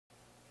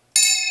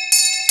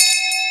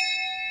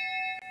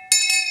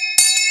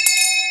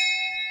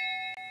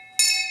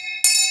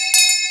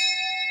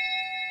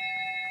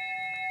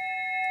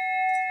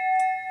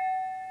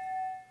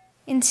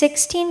In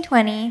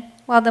 1620,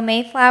 while the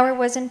Mayflower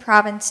was in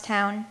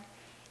Provincetown,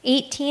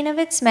 18 of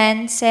its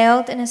men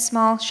sailed in a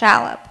small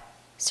shallop,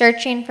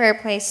 searching for a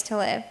place to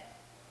live.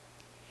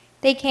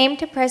 They came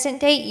to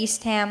present-day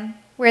Eastham,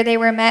 where they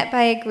were met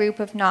by a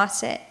group of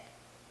Nauset.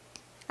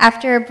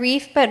 After a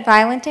brief but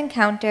violent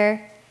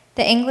encounter,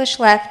 the English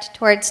left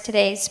towards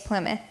today's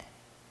Plymouth.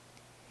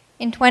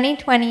 In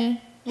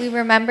 2020, we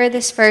remember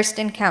this first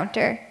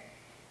encounter.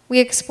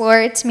 We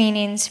explore its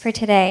meanings for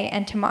today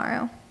and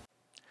tomorrow.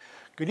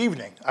 Good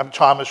evening. I'm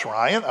Thomas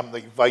Ryan. I'm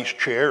the Vice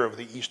Chair of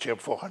the Eastham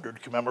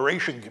 400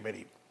 Commemoration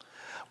Committee.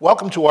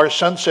 Welcome to our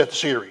Sunset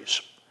Series.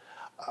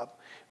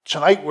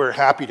 Tonight we're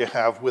happy to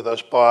have with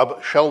us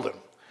Bob Sheldon.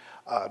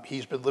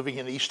 He's been living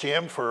in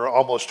Eastham for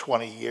almost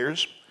 20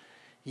 years.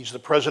 He's the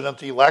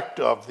president-elect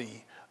of the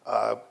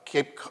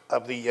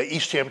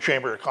Eastham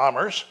Chamber of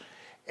Commerce,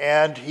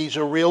 and he's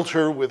a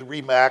realtor with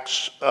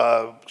RE/MAX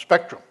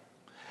Spectrum.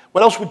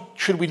 What else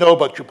should we know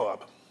about you,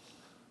 Bob?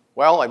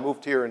 Well, I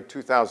moved here in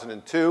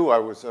 2002. I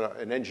was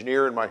an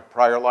engineer in my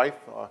prior life.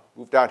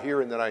 Moved out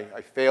here and then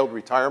I failed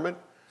retirement.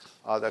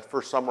 That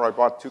first summer I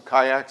bought 2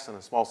 kayaks and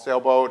a small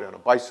sailboat and a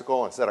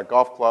bicycle and a set of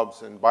golf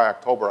clubs, and by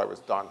October I was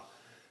done.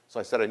 So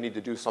I said I need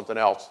to do something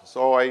else.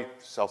 So I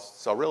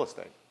sell real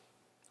estate.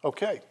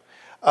 Okay.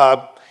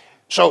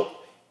 So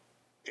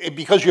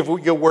because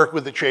you work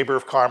with the Chamber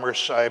of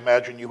Commerce, I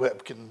imagine you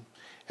can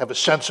have a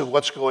sense of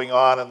what's going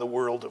on in the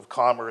world of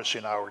commerce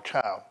in our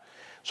town.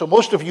 So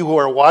most of you who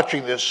are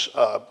watching this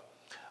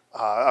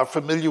are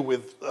familiar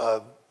with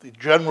the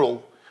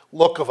general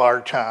look of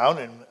our town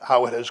and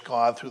how it has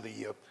gone through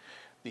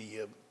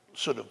the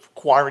sort of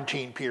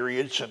quarantine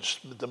period since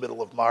the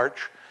middle of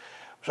March.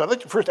 So I'd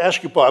like to first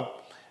ask you, Bob,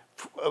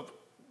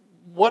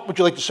 what would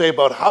you like to say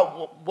about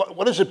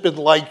what has it been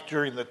like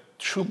during the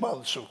 2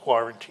 months of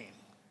quarantine?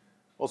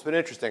 Well, it's been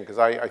interesting because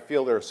I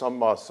feel there are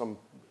some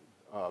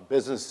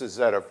businesses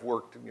that have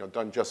worked,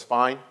 done just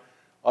fine.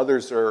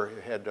 Others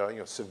had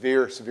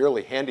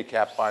severely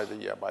handicapped by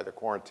the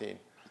quarantine.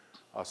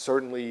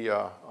 Certainly,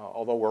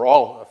 although we're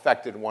all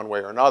affected in one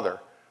way or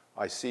another,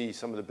 I see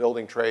some of the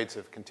building trades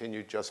have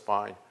continued just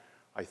fine.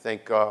 I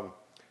think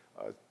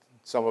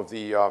some of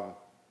the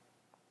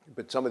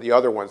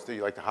other ones,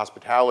 like the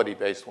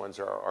hospitality-based ones,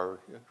 are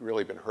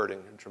really been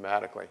hurting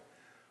dramatically.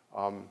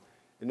 And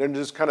then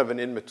there's kind of an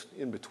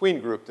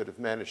in-between group that have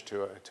managed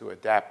to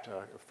adapt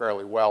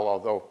fairly well,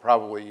 although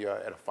probably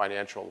at a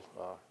financial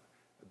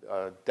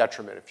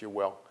detriment, if you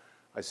will.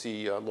 I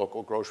see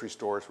local grocery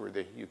stores where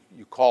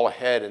you call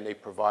ahead and they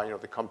provide,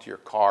 they come to your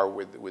car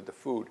with the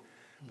food.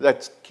 But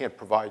that can't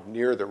provide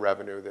near the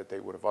revenue that they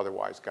would have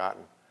otherwise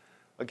gotten.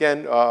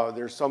 Again,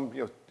 there's some,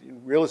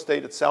 real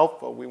estate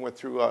itself, we went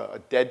through a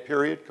dead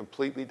period,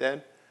 completely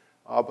dead,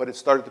 but it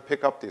started to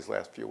pick up these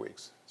last few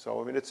weeks. So,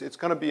 I mean, it's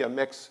going to be a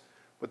mix,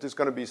 but there's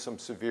going to be some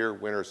severe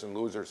winners and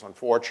losers,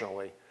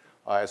 unfortunately,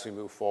 as we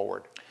move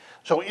forward.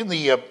 So in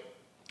the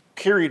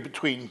period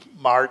between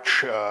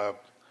March,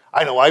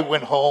 I know I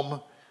went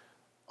home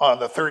on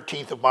the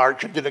 13th of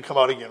March and didn't come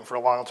out again for a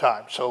long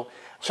time. So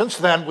since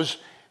then,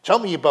 tell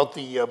me about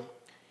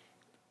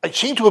I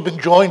seem to have been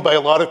joined by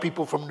a lot of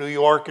people from New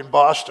York and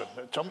Boston.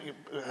 Tell me,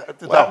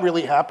 did that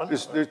really happen?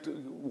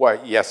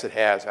 Yes, it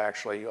has,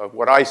 actually.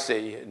 What I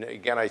see, and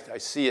again, I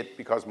see it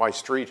because my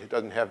street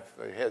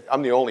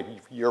I'm the only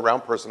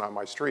year-round person on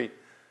my street,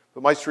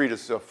 but my street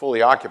is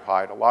fully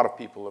occupied. A lot of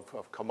people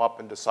have come up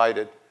and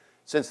decided,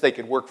 since they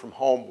could work from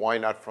home, why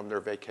not from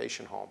their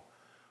vacation home?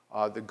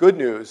 The good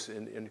news,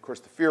 and of course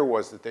the fear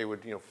was that they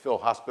would fill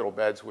hospital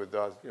beds with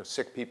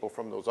sick people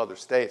from those other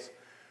states.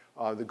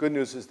 The good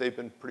news is they've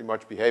been pretty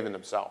much behaving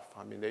themselves.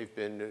 I mean, they've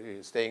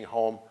been staying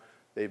home.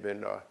 They've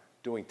been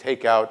doing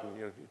takeout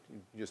and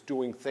just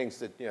doing things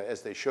that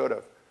as they should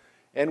have.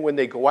 And when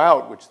they go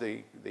out, which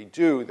they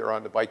do, they're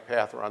on the bike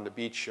path or on the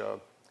beach,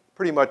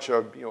 pretty much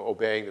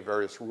obeying the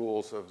various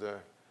rules of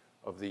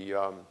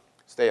the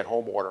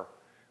stay-at-home order,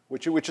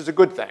 which is a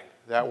good thing.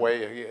 That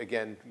way,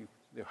 again,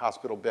 the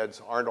hospital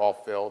beds aren't all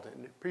filled,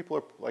 and people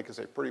are, like I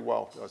say, pretty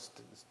well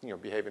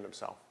behaving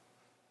themselves.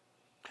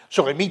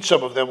 So I meet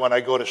some of them when I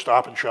go to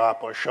Stop and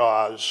Shop or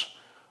Shaw's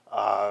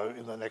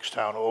in the next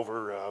town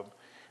over,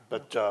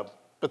 but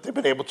they've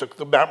been able to.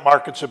 The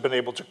markets have been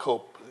able to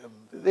cope.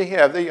 They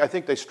have. I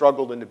think they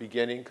struggled in the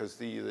beginning because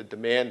the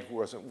demand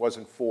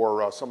wasn't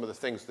for some of the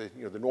things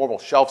that the normal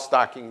shelf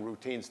stocking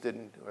routines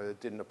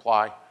didn't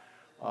apply.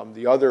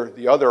 The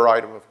other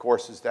item, of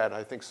course, is that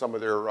I think some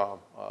of their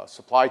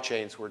supply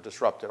chains were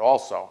disrupted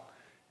also,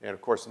 and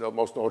of course,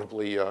 most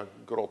notably,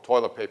 good old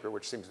toilet paper,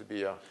 which seems to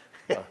be a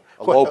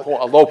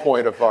low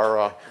point of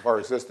our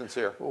existence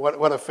here.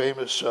 What a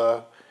famous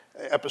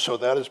episode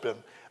that has been.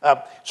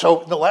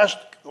 So in the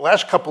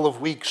last couple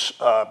of weeks,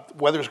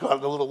 weather's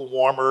gotten a little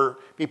warmer.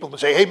 People would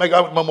say, "Hey, my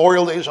God,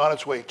 Memorial Day is on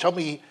its way." Tell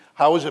me,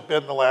 how has it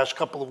been the last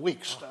couple of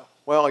weeks now?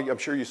 Well, I'm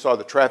sure you saw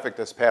the traffic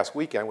this past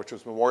weekend, which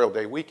was Memorial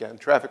Day weekend.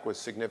 Traffic was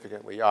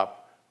significantly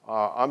up.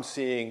 I'm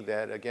seeing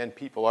that, again,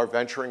 people are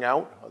venturing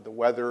out. The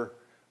weather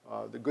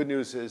The good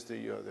news is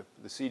the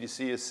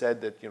CDC has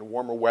said that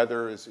warmer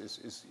weather is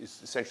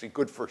essentially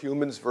good for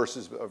humans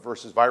versus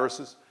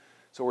viruses.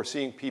 So we're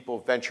seeing people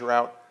venture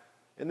out,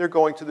 and they're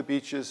going to the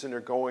beaches and they're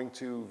going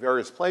to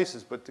various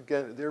places. But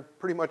again, they're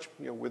pretty much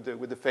with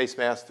the face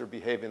mask, they're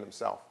behaving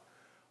themselves.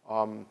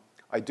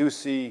 I do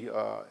see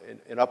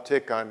an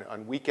uptick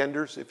on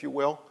weekenders, if you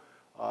will.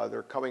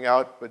 They're coming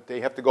out, but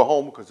they have to go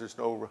home because there's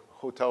no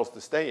hotels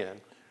to stay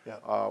in,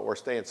 or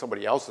stay in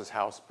somebody else's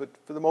house. But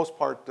for the most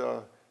part,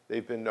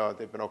 they've been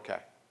okay.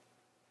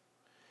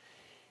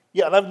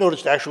 Yeah, and I've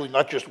noticed actually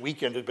not just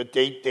weekenders, but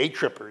day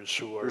trippers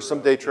who are. There's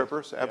some day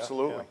trippers,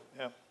 absolutely.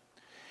 Yeah.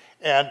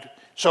 And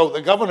so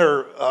the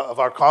governor of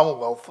our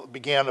Commonwealth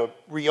began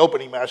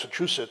reopening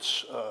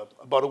Massachusetts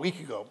about a week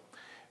ago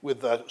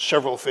with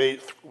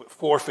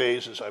four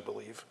phases, I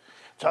believe.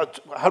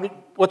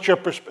 What's your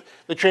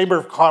the Chamber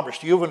of Commerce?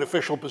 Do you have an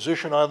official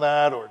position on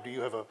that, or do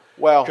you have a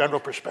general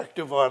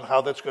perspective on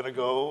how that's going to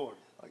go?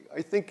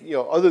 I think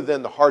other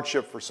than the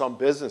hardship for some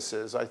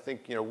businesses, I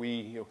think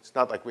it's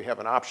not like we have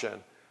an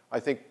option. I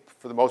think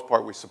for the most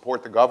part we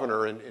support the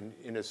governor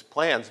in his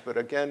plans, but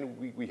again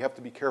we have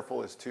to be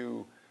careful as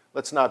to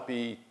let's not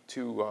be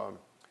too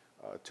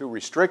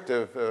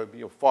restrictive,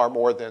 far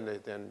more than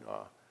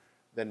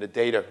the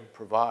data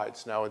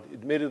provides. Now,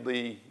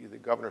 admittedly, the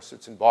governor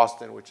sits in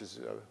Boston, which is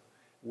a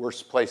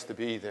worse place to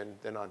be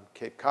than on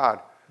Cape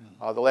Cod.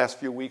 The last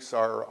few weeks,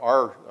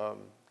 our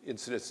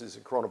incidences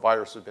of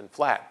coronavirus have been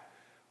flat,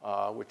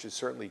 which is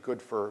certainly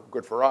good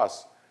for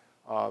us.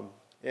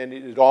 And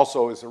it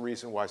also is a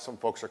reason why some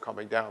folks are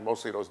coming down,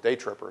 mostly those day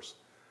trippers.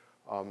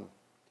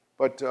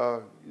 But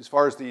as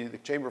far as the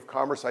Chamber of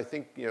Commerce, I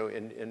think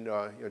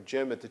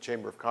Jim at the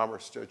Chamber of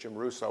Commerce, Jim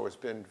Russo, has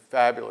been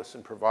fabulous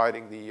in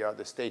providing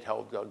the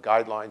state-held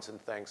guidelines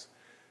and things,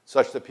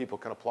 such that people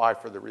can apply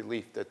for the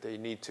relief that they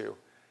need to.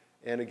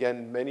 And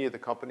again, many of the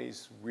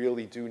companies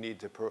really do need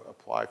to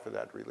apply for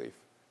that relief.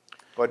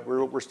 But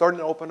we're starting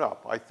to open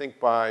up. I think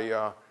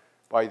by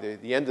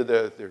the end of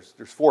there's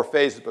four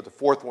phases, but the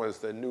fourth one is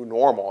the new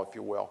normal, if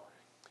you will.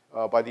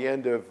 By the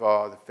end of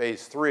the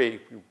phase 3,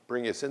 you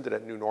bring us into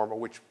that new normal,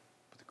 which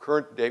the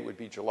current date would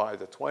be July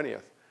the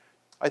 20th.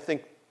 I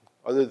think,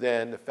 other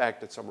than the fact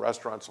that some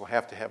restaurants will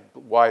have to have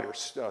wider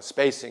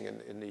spacing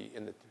in the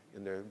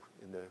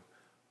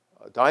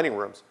dining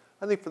rooms,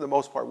 I think for the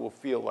most part we'll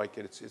feel like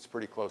it's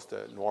pretty close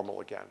to normal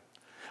again.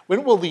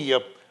 When will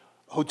the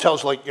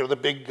hotels like the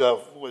big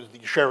was the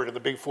Sheraton, the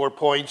big 4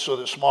 Points, or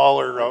the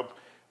smaller?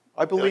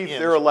 I believe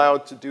they're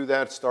allowed to do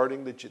that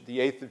starting the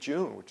 8th of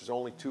June, which is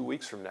only 2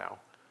 weeks from now.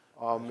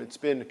 It's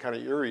been kind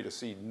of eerie to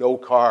see no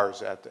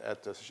cars at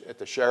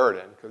the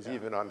Sheraton, because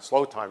even on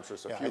slow times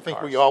there's a few cars. I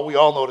think we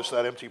all noticed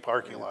that empty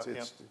parking lot.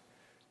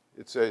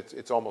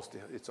 It's almost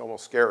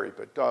scary,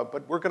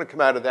 but we're going to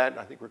come out of that,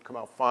 and I think we'll come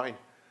out fine.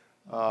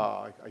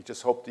 I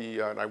just hope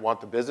and I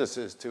want the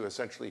businesses to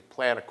essentially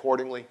plan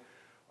accordingly.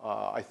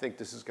 I think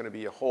this is going to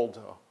be a hold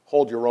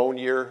your own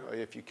year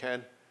if you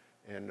can,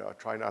 and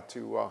try not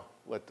to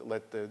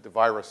let the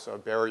virus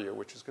bury you,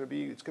 which is going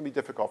to be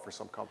difficult for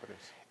some companies.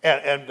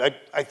 And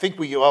I think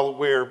we all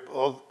aware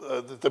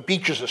the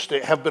beaches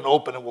have been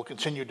open and will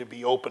continue to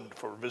be open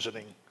for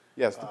visiting.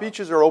 Yes, the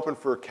beaches are open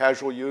for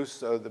casual use.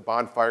 The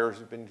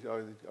bonfires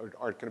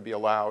aren't going to be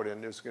allowed,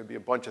 and there's going to be a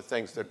bunch of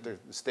things that the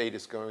state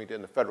is going to,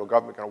 and the federal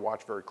government going to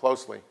watch very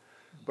closely.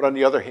 But on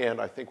the other hand,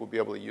 I think we'll be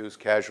able to use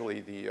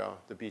casually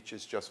the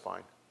beaches just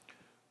fine.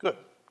 Good.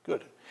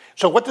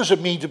 So what does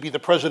it mean to be the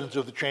president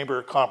of the Chamber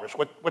of Commerce?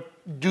 What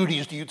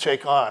duties do you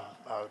take on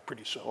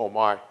pretty soon? Oh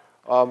my.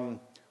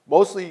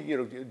 Mostly,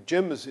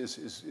 Jim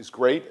is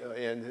great,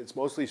 and it's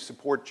mostly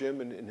support Jim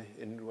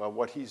in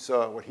what he's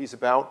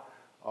about,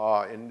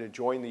 and to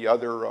join the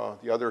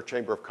other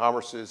Chamber of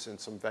Commerces and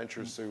some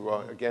ventures to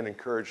again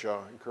encourage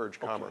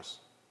commerce.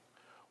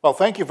 Well,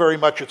 thank you very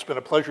much. It's been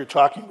a pleasure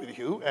talking with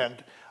you.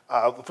 And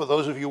for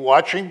those of you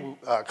watching,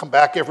 come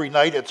back every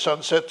night at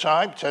sunset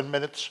time,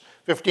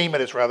 15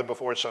 minutes rather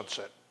before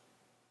sunset.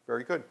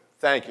 Very good.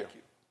 Thank you.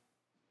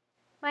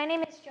 My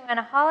name is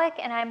Joanna Hollick,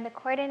 and I'm the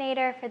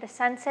coordinator for the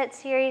Sunset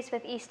Series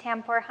with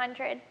Eastham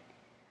 400.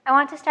 I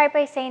want to start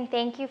by saying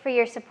thank you for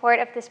your support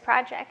of this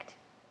project.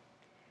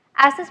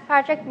 As this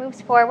project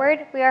moves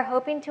forward, we are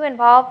hoping to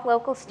involve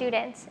local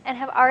students and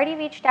have already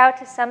reached out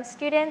to some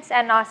students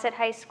at Nauset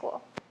High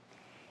School.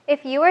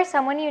 If you or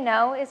someone you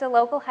know is a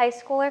local high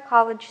school or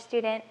college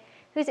student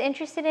who's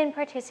interested in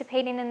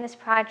participating in this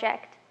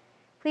project,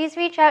 please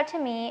reach out to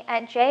me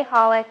at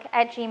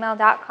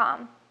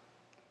jhollick@gmail.com.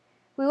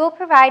 We will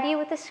provide you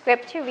with a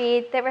script to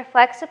read that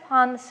reflects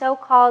upon the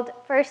so-called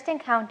first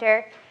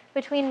encounter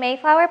between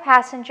Mayflower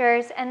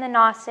passengers and the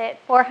Nauset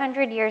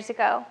 400 years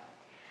ago,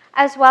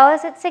 as well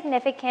as its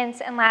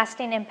significance and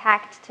lasting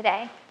impact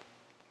today.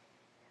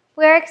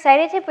 We are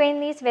excited to bring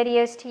these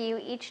videos to you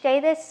each day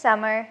this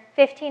summer,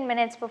 15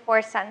 minutes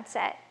before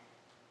sunset.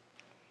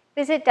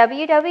 Visit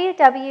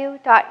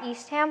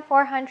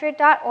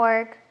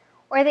www.eastham400.org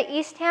or the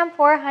Eastham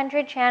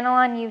 400 channel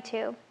on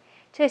YouTube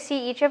to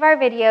see each of our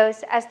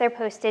videos as they're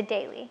posted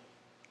daily.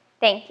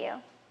 Thank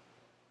you.